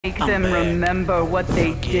Make them remember what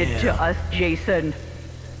they did to us, Jason.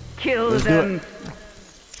 Kill them.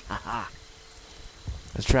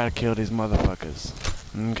 Let's try to kill these motherfuckers.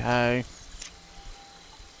 Okay.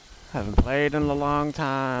 Haven't played in a long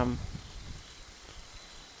time.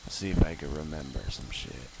 Let's see if I can remember some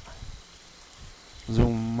shit.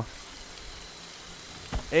 Zoom.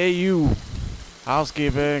 Hey you.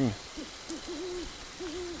 Housekeeping.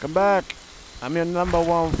 Come back. I'm your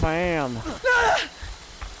 #1 fan.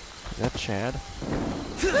 Is that Chad?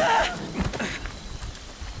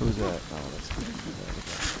 Who's that? Oh, that's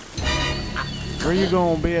where you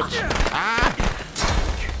going, bitch? Ah!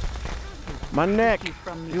 My neck!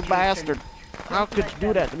 You bastard! How could you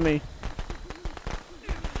do that to me?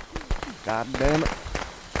 God damn it.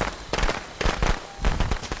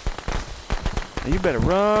 You better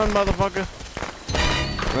run, motherfucker.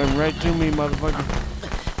 Run right to me, motherfucker.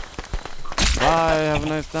 Bye, have a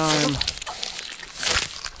nice time.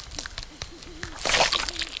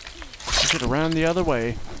 You should have ran the other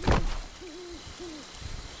way.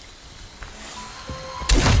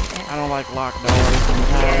 I don't like locked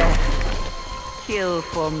doors. Kill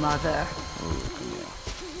for mother.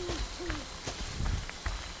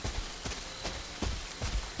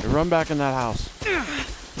 You run back in that house.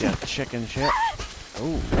 Yeah, chicken shit.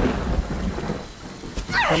 Ooh.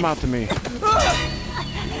 Come out to me.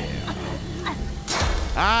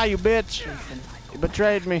 Ah, you bitch! You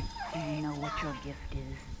betrayed me. Do you know what your gift is?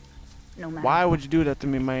 No matter Why would you do that to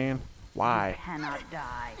me, man? Why? You cannot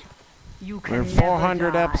die. You can We're never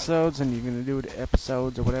 400 die. episodes, and you're gonna do the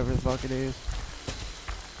episodes or whatever the fuck it is.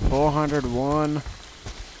 401. I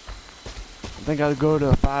think I'll go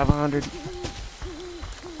to 500.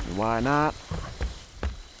 Why not?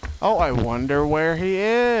 Oh, I wonder where he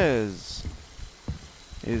is.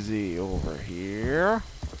 Is he over here?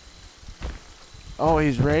 Oh,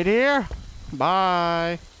 he's right here?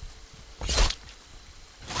 Bye.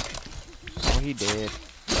 Oh, he dead.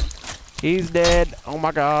 He's dead. Oh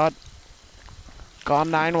my god. Call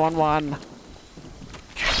 911.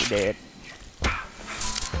 He dead.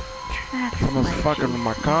 Someone's fucking with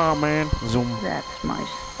my car, man. Zoom. That's my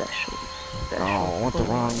special. Oh, I want the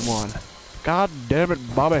wrong one. God damn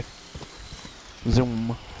it, Bobby.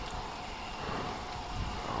 Zoom.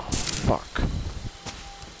 Oh, fuck.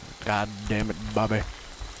 God damn it, Bobby.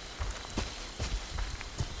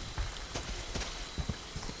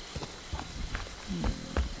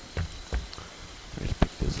 Let's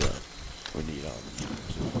pick this up. We need all the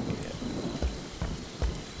knives we can get.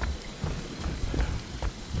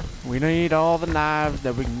 We need all the knives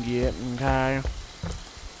that we can get, okay?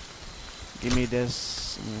 Give me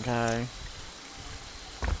this, okay?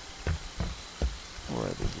 Where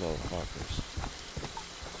are these little fuckers?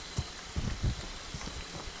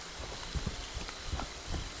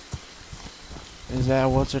 Is that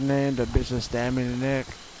what's her name? That bitch that stabbed me in the neck?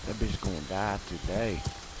 That bitch gonna die today.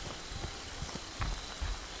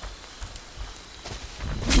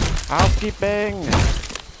 Housekeeping!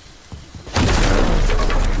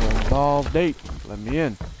 Ball date. Let me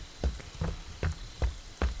in.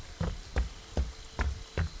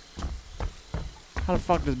 How the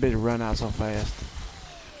fuck does this bitch run out so fast?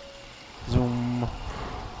 Zoom.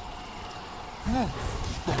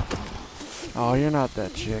 Oh, you're not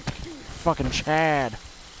that chick. Fucking Chad.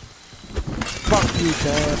 Fuck you,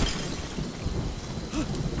 Chad.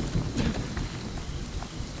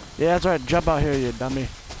 Yeah, that's right. Jump out here, you dummy.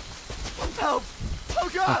 Help! Oh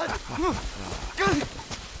god!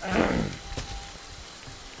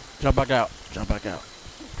 Jump back out. Jump back out.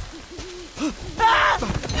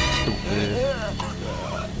 Stupid.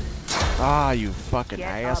 Ah, you fucking Get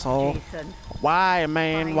asshole. up, Jason. Why,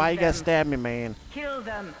 man? Find Why you gotta them. stab me, man? Kill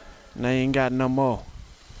them. Now you ain't got no more.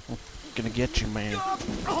 I'm gonna get you, man.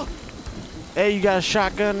 Hey, you got a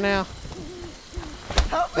shotgun now?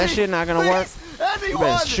 Help That me, shit not gonna please, work. You Anyone!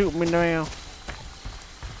 better shoot me now.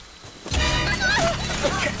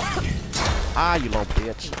 Ah, you little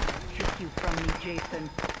bitch. Took you from me, Jason.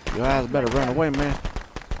 Your ass better run away, man.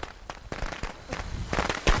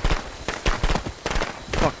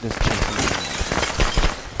 Fuck this chick.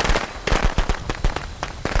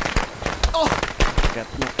 Got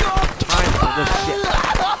no time for this shit.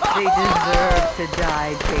 They deserve to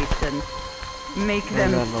die, Jason. Make Bring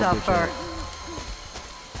them that little bitch suffer. out.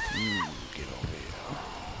 Get over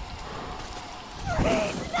here.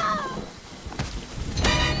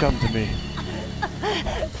 Come to me.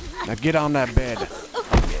 Now get on that bed.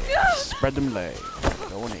 Spread them legs.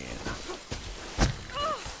 Going in.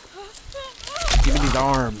 Give me these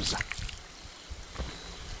arms.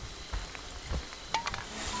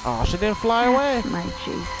 Oh, she didn't fly away. My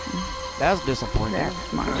Jason. That's disappointing.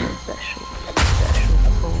 That's my special.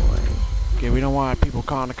 we don't want people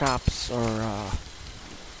calling the cops or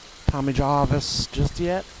Tommy Jarvis just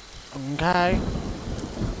yet. Okay.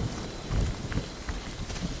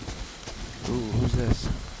 Ooh, who's this?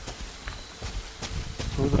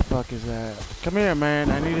 Who the fuck is that? Come here,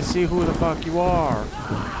 man. I need to see who the fuck you are.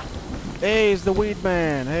 Hey, it's the weed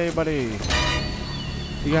man. Hey, buddy.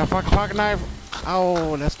 You got a fucking pocket knife?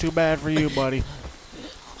 Oh, that's too bad for you, buddy.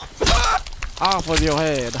 Off with your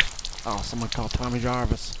head. Oh, someone called Tommy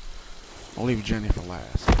Jarvis. I'll leave Jenny for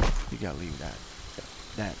last. You gotta leave that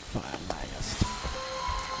for last.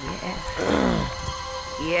 Yes.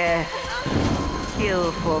 Yes.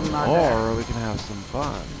 Kill for mother. Or we can have some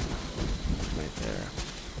fun. Right there.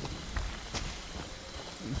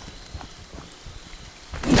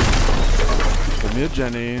 Come here,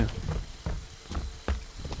 Jenny.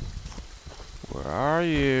 Where are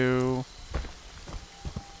you?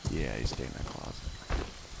 Yeah, he's staying in that closet.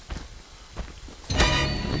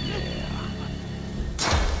 Yeah.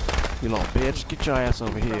 You little bitch, get your ass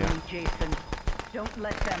over here. Jason, don't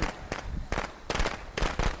let them.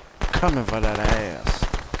 Coming for that ass.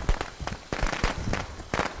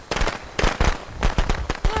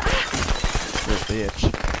 This bitch.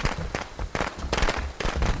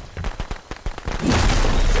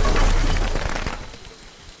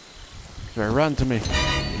 Sorry, run to me.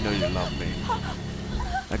 You know you love me.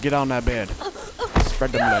 Now get on that bed.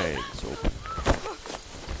 Spread them legs open.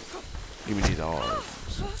 Give me these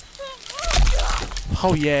arms.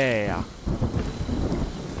 Oh yeah.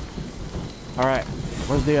 Alright,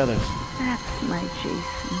 where's the others? That's my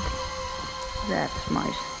Jason. That's my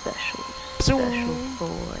special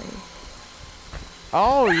boy.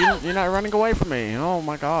 Oh, you're not running away from me. Oh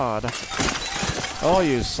my god. Oh,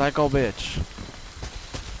 you psycho bitch.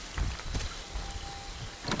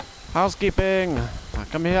 Housekeeping.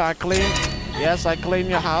 Come here, I clean. Yes, I clean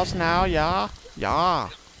your house now. Yeah. Yeah.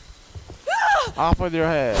 Off with your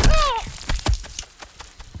head.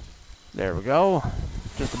 There we go.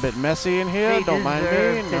 Just a bit messy in here. They Don't mind me.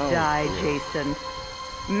 deserve to No. die, Jason.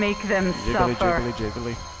 Make them Jiggly, suffer. jiggly,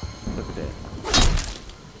 jiggly. Look at that.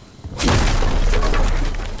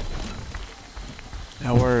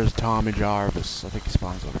 Now where's Tommy Jarvis? I think he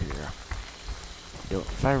spawns over here.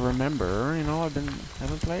 If I remember, you know,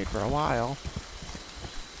 haven't played for a while.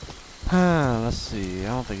 Let's see. I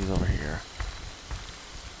don't think he's over here.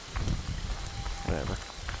 Whatever.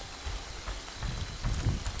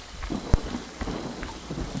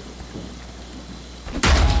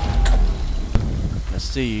 Let's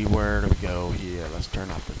see, where do we go here? Let's turn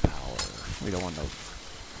off the power. We don't want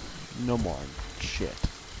no more shit.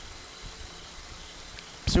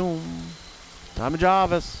 Zoom. Tommy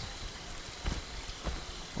Jarvis.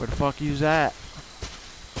 Where the fuck you's at?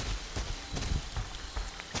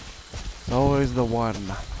 It's always the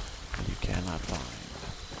one you cannot find.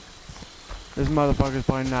 This motherfucker's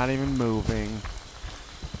probably not even moving.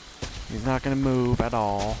 He's not gonna move at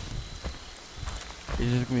all.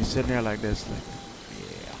 He's just gonna be sitting there like this, like,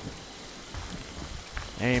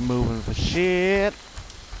 yeah. Ain't moving for shit.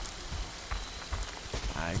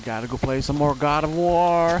 I gotta go play some more God of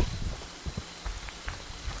War.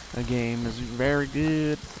 The game is very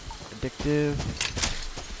good, addictive.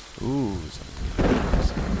 Ooh, I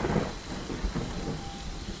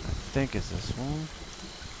think it's this one.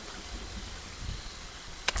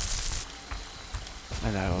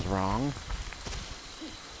 And I was wrong.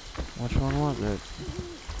 Which one was it?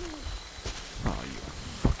 Oh, you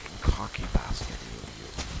fucking cocky bastard, you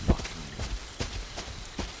fucking...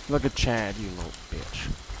 Look at Chad, you little bitch.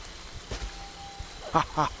 Ha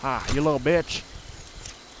ha ha, you little bitch.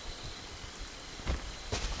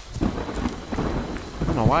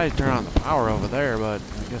 I don't know why he turned on the power over there, but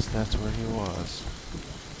I guess that's where he was.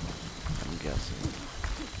 I'm guessing.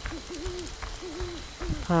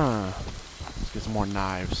 Huh. Let's get some more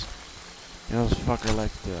knives. You know, this fucker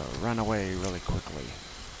likes to run away really quickly.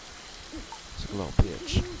 It's a little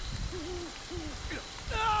bitch.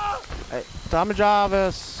 Hey, Tommy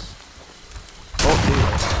Jarvis! Oh dear.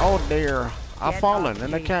 Oh dear. I've fallen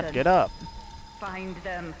and I can't get up. Find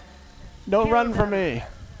them. Don't Kill run from them. me.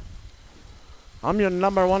 I'm your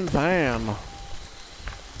 #1 fan.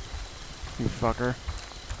 You fucker.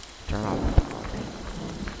 Turn off.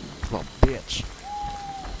 Little bitch.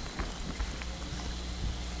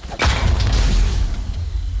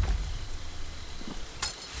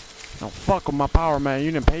 Don't fuck with my power, man.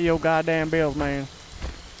 You didn't pay your goddamn bills, man.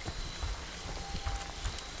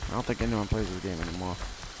 I don't think anyone plays this game anymore.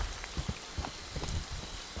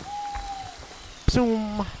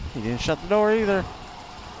 Zoom. He didn't shut the door either.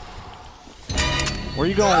 Where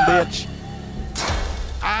you going, bitch?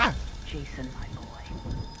 Ah! Jason, my boy.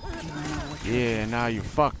 You know what Yeah, now you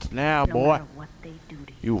fucked now, No boy. matter what they do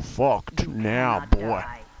to You fucked you now, cannot boy.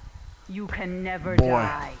 die. You can never Boy.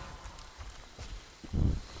 die.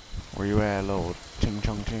 Where you at, little ching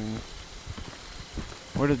chung ching?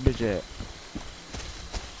 Where this bitch at?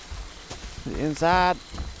 Inside?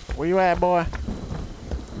 Where you at, boy?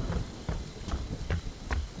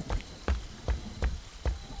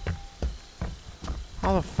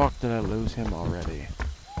 How the fuck did I lose him already?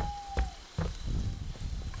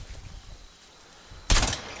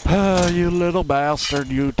 You little bastard,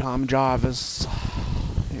 you Tom Jarvis.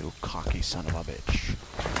 You cocky son of a bitch.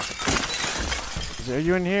 Are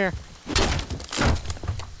you in here?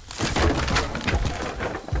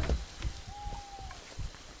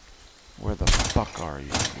 Where the fuck are you,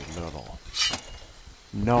 you little...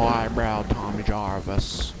 No eyebrow Tommy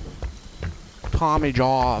Jarvis. Tommy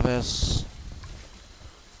Jarvis.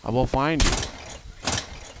 I will find you.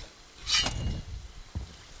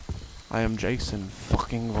 I am Jason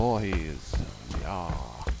fucking Voorhees. Yeah.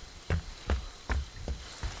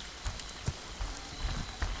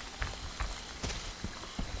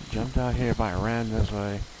 Jumped out here by ran this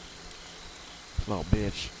way. Little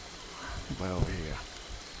bitch. Way over here.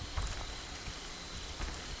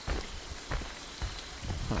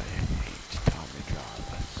 I hate Tommy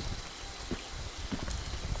Jarvis.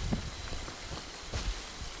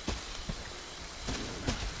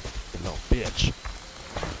 Little bitch.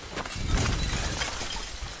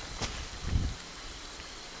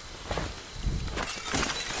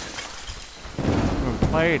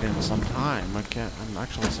 Played in some time. I'm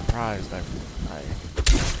actually surprised I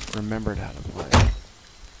remembered how to play.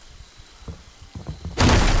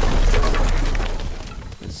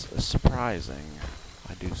 It's surprising,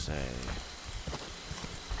 I do say.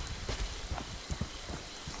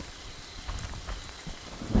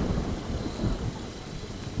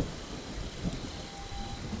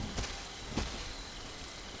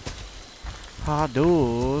 I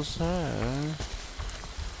do say.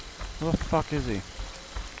 Where the fuck is he?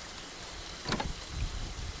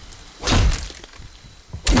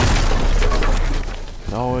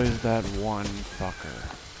 There's always that one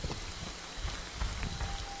fucker.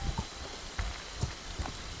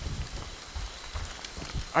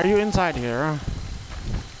 Are you inside here?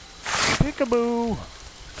 Peekaboo!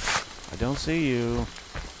 I don't see you.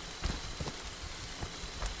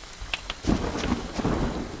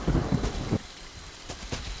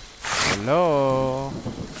 Hello?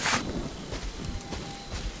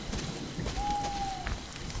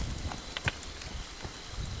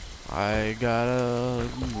 I got a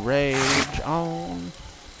rage on.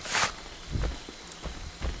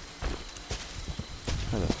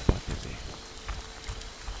 Where the fuck is he?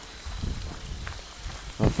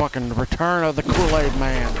 The fucking return of the Kool-Aid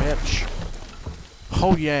Man, bitch.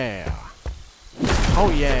 Oh yeah. Oh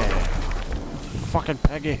yeah. Fucking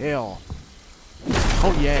Peggy Hill.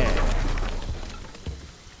 Oh yeah.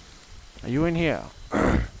 Are you in here?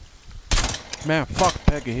 Man, fuck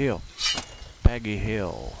Peggy Hill. Peggy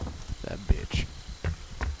Hill. That bitch.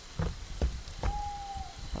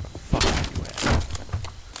 Where the fuck are you at?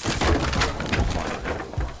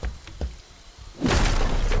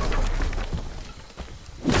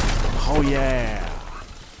 Oh yeah.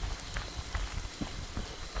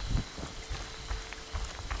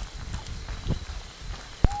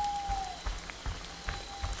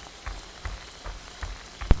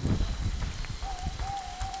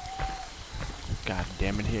 God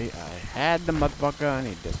damn it, I had the motherfucker and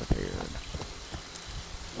he disappeared.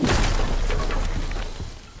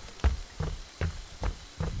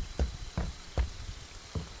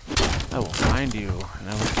 I will find you and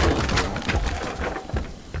I will kill you.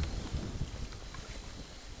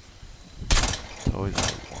 It's always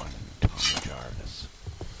that one Tommy Jarvis.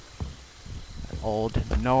 That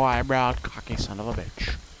old, no-eyebrowed, cocky son of a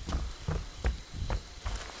bitch.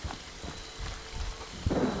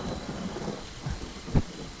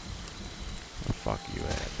 Fuck you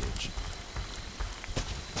at, bitch.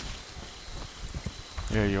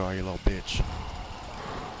 There you are, you little bitch.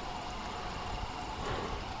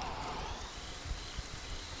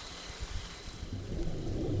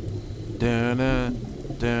 Dun-na,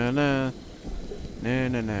 dun-na,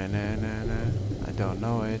 na-na-na-na-na-na. I don't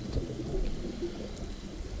know it.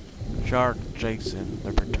 Shark Jason.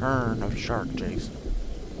 The return of Shark Jason.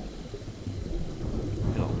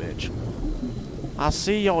 You little bitch. I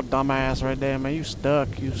see your dumb ass right there, man. You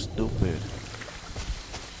stuck. You stupid.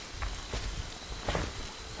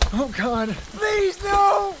 Oh God! Please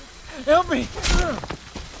no! Help me!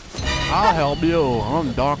 I'll help you.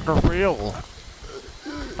 I'm Dr. Phil.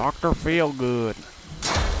 Dr. Feelgood.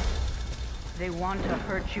 They want to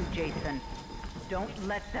hurt you, Jason. Don't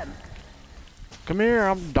let them. Come here,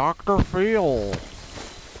 I'm Dr. Phil.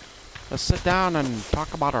 Let's sit down and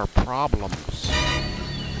talk about our problems.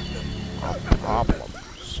 Our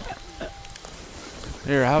problems.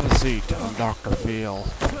 Here, have a seat. I'm Dr. Phil.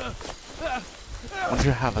 Would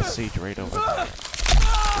you have a seat right over there?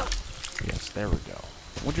 Yes, there we go.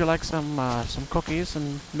 Would you like some cookies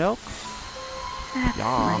and milk? That's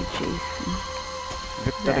Yeah. my Jason.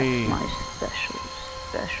 Victory. That's my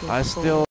special. I still